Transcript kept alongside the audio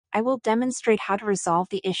I will demonstrate how to resolve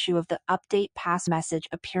the issue of the update pass message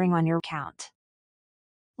appearing on your account.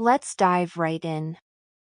 Let's dive right in.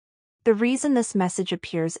 The reason this message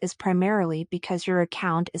appears is primarily because your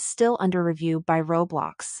account is still under review by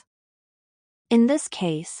Roblox. In this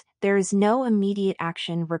case, there is no immediate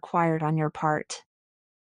action required on your part.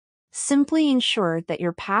 Simply ensure that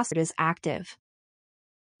your password is active.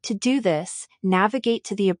 To do this, navigate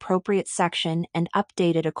to the appropriate section and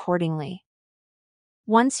update it accordingly.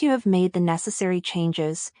 Once you have made the necessary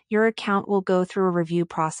changes, your account will go through a review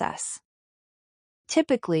process.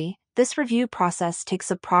 Typically, this review process takes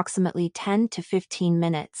approximately 10 to 15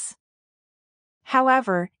 minutes.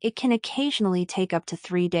 However, it can occasionally take up to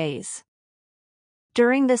 3 days.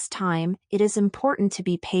 During this time, it is important to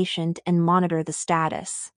be patient and monitor the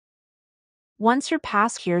status. Once your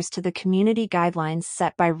pass adheres to the community guidelines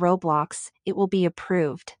set by Roblox, it will be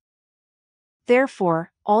approved.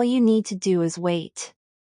 Therefore, all you need to do is wait.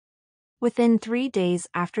 Within 3 days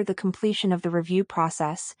after the completion of the review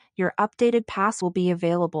process, your updated pass will be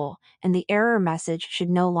available, and the error message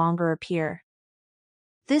should no longer appear.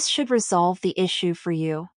 This should resolve the issue for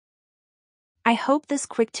you. I hope this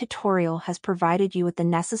quick tutorial has provided you with the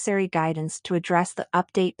necessary guidance to address the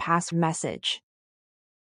update pass message.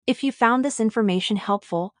 If you found this information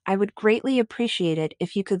helpful, I would greatly appreciate it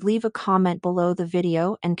if you could leave a comment below the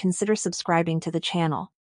video and consider subscribing to the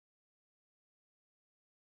channel.